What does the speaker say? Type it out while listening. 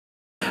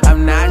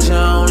I'm not your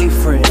only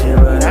friend,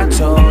 but I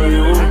told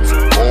you.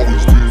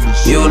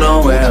 You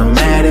know where I'm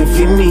at if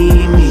you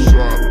need me.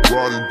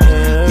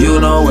 You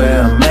know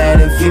where I'm at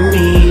if you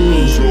need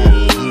me.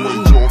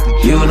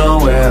 You know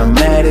where I'm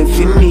at if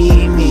you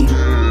need me.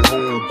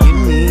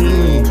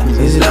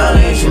 As long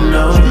as you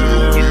know.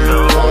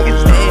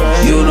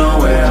 You know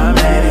where I'm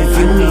at if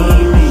you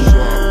need me.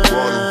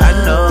 I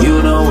know.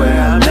 You know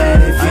where I'm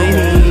at if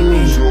you need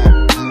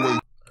me.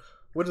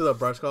 What is up,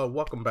 Brian Scott?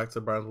 Welcome back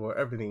to Brian's World.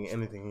 Everything,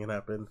 anything can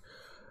happen.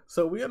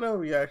 So we got a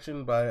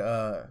reaction by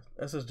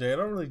SSJ. I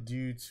don't really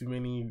do too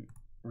many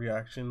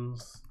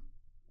reactions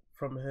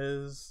from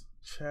his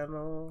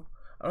channel.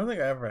 I don't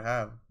think I ever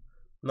have.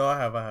 No, I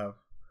have.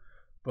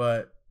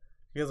 But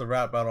he has a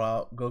rap battle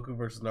out, Goku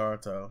versus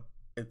Naruto.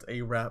 It's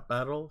a rap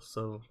battle,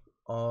 so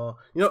you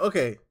know,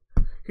 okay.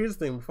 Here's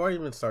the thing, before I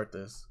even start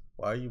this,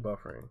 why are you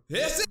buffering?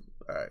 Yes.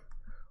 Alright.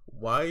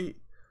 Why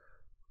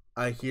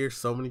I hear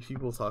so many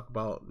people talk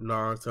about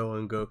Naruto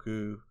and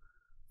Goku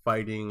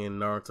fighting and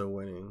Naruto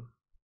winning.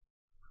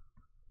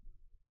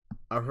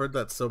 I've heard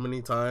that so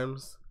many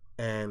times,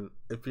 and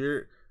if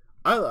you're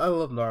I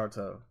love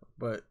Naruto,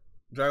 but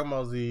Dragon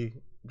Ball Z,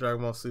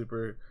 Dragon Ball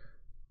Super,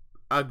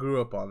 I grew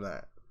up on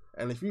that.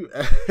 And if you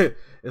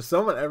if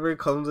someone ever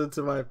comes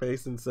into my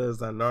face and says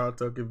that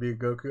Naruto could be a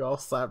Goku, I'll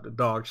slap the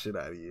dog shit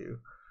out of you.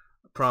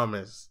 I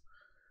promise.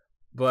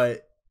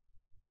 But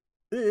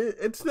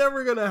it's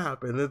never gonna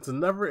happen. It's a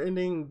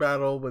never-ending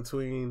battle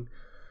between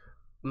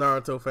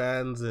Naruto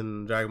fans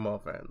and Dragon Ball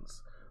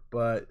fans.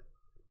 But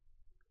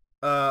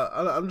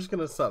I'm just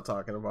gonna stop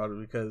talking about it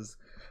because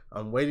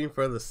I'm waiting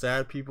for the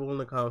sad people in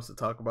the comments to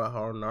talk about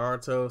how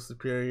Naruto is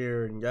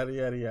superior and yada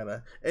yada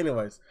yada.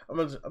 Anyways, I'm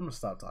gonna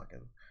stop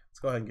talking. Let's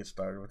go ahead and get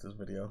started with this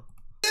video.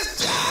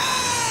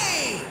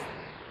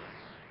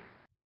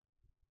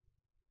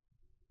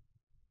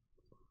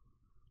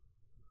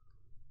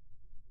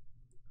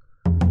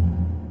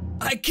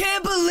 I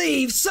can't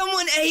believe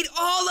someone ate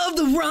all of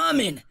the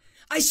ramen.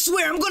 I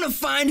swear I'm gonna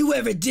find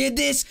whoever did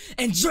this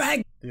and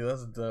drag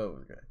that's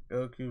dope. Okay.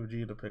 Goku,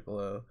 Vegeta,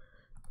 Piccolo.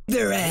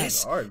 Their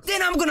ass.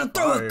 Then I'm gonna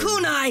throw a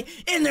kunai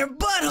in their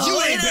butthole.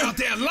 You ain't about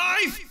that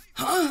life!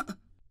 Huh?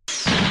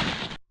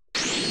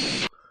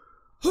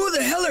 Who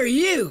the hell are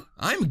you?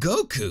 I'm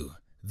Goku,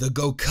 the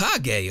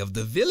Gokage of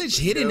the village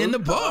hidden in the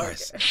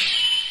bars.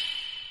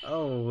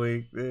 Oh,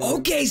 wait.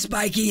 Okay,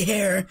 spiky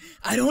hair.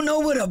 I don't know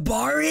what a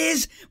bar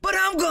is, but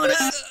I'm gonna,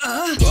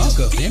 Walk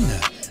up in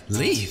the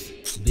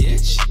leaf,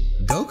 bitch.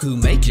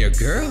 Goku make your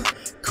girl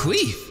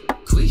queef.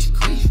 Queef.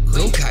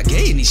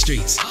 Gokage in these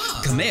streets.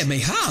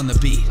 Kamehameha on the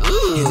beat.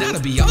 And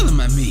that'll be all of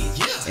my meat.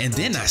 And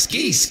then I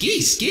ski.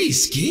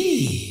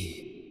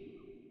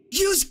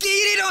 You skied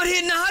it on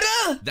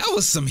Hinata? That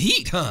was some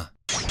heat, huh?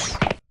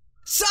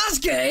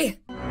 Sasuke!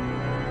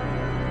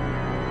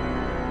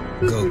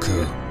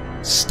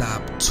 Goku,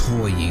 stop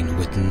toying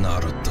with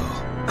Naruto.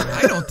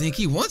 I don't think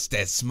he wants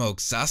that smoke,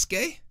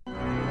 Sasuke.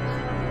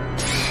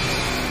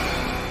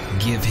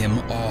 Give him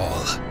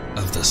all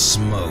of the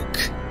smoke.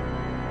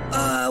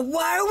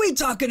 Why are we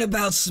talking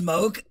about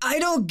smoke? I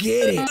don't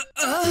get it.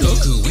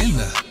 Goku in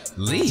the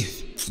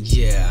leaf.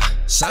 Yeah,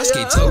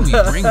 Sasuke told me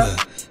bring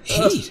the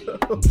heat.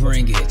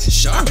 Bring it.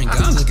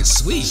 Sharingan looking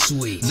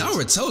sweet.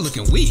 Naruto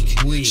looking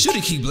weak.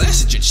 Shoulda keep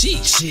blasted your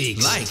cheeks.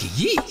 Like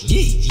yeet.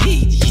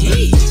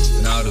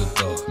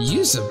 Naruto,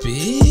 you's a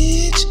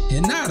bitch.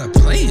 And not a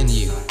playing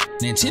you.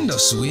 Nintendo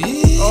Switch.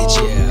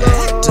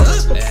 Act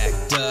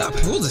up. I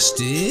pull the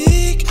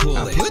stick.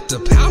 I put the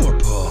power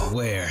pole.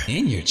 Where?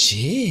 In your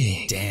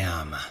chick.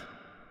 Damn.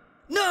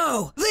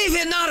 No! Leave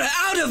Hinata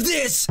out of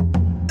this!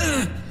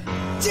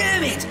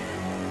 Damn it!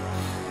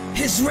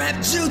 His rap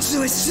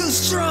jutsu is too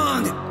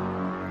strong!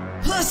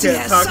 Plus he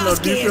has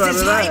Sasuke as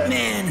his hype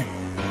man!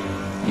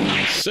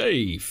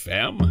 Say,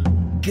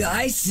 fam.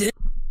 Guys,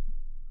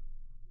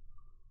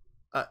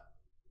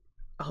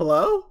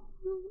 hello?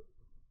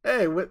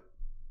 Hey, what?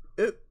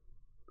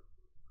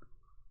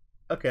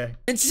 Okay.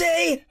 And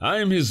say,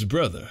 I'm his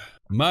brother,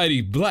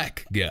 Mighty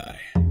Black Guy.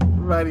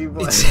 Mighty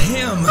Black. It's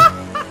him!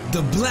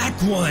 The black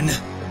one!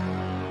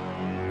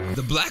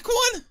 The black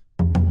one?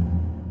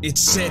 It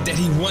said that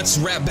he once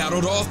rap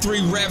battled all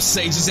three rap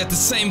sages at the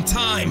same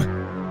time.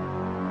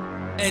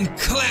 And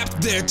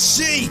clapped their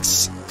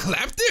cheeks!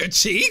 Clapped their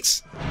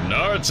cheeks?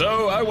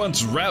 Naruto, I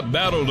once rap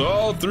battled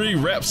all three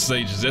rap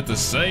sages at the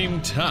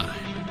same time.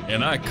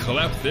 And I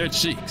clapped their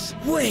cheeks.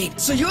 Wait,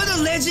 so you're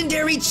the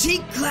legendary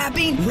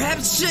cheek-clapping rap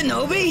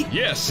shinobi?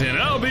 Yes, and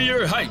I'll be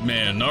your hype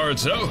man,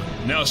 Naruto.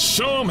 Now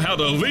show him how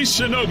the least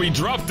shinobi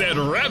dropped that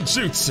rap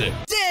jutsu.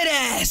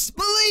 Deadass!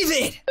 Believe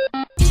it!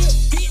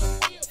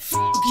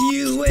 Fuck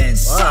you and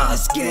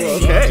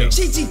Sasuke. Okay.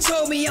 Chichi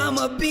told me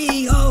I'ma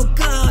be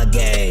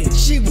Hokage.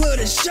 She put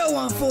a show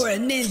on for a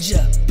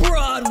ninja,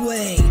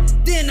 Broadway.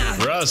 Then I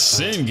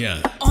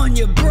Rasengan on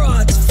your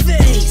broad's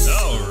face.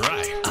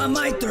 Alright. I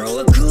might throw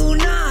a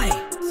kunai.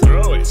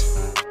 Throw it.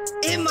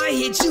 It might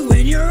hit you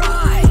in your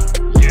eye.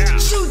 Yeah.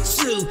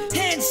 Jutsu,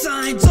 hand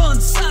signs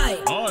on sight.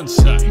 On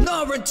site.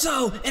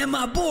 Naruto and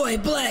my boy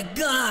Black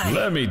Guy.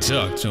 Let me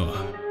talk to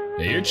him.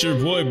 Hey, it's your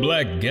boy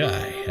Black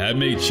Guy. I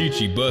made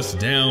Chi-Chi bust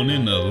down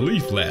in the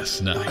leaf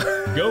last night.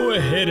 Go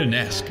ahead and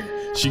ask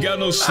her. She got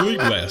no sleep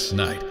last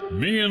night.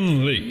 Me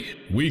and Lee,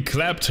 we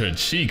clapped her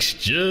cheeks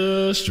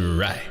just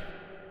right.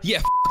 Yeah,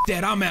 f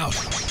that, I'm out.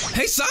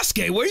 Hey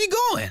Sasuke, where you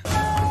going?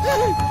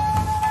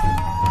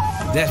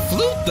 That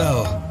flute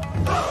though.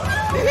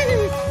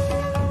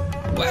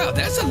 Wow,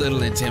 that's a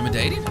little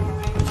intimidating.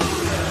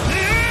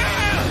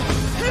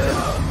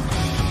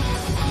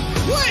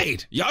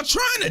 Wait, y'all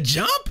trying to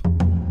jump?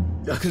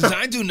 Cause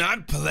I do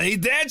not play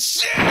that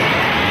shit.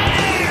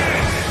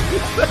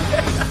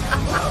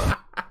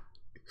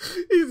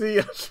 Easy,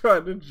 y'all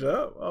trying to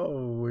jump?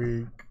 Oh,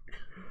 weak.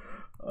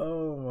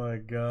 Oh my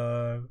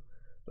god.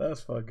 That's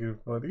fucking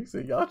funny. He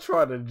said, y'all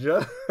trying to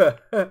jump.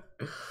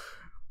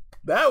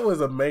 That was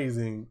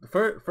amazing.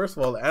 First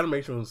of all, the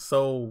animation was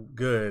so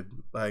good.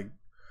 Like,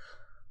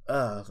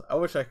 I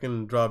wish I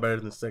can draw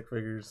better than stick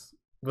figures.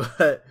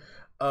 But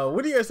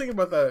what do you guys think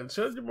about that?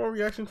 Should I do more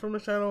reactions from the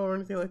channel or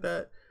anything like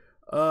that?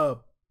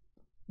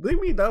 Leave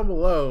me down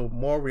below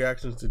more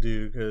reactions to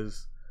do,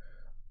 because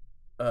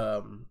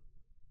I'm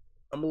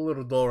a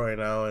little dull right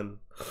now and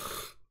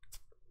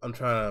I'm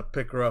trying to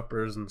pick her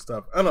uppers and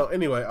stuff. I don't know.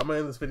 Anyway, I'm gonna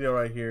end this video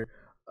right here.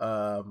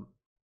 I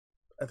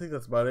think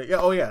that's about it. Yeah.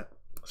 Oh yeah.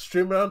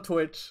 Stream it on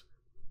Twitch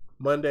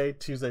Monday,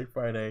 Tuesday,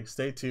 Friday.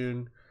 Stay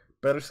tuned.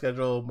 Better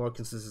schedule, more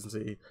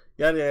consistency.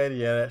 Yada yada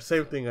yada.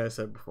 Same thing I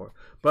said before.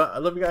 But I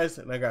love you guys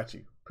and I got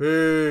you.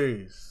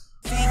 Peace.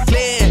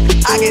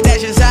 I get that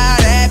shit out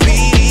that beat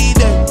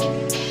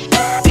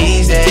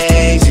these days.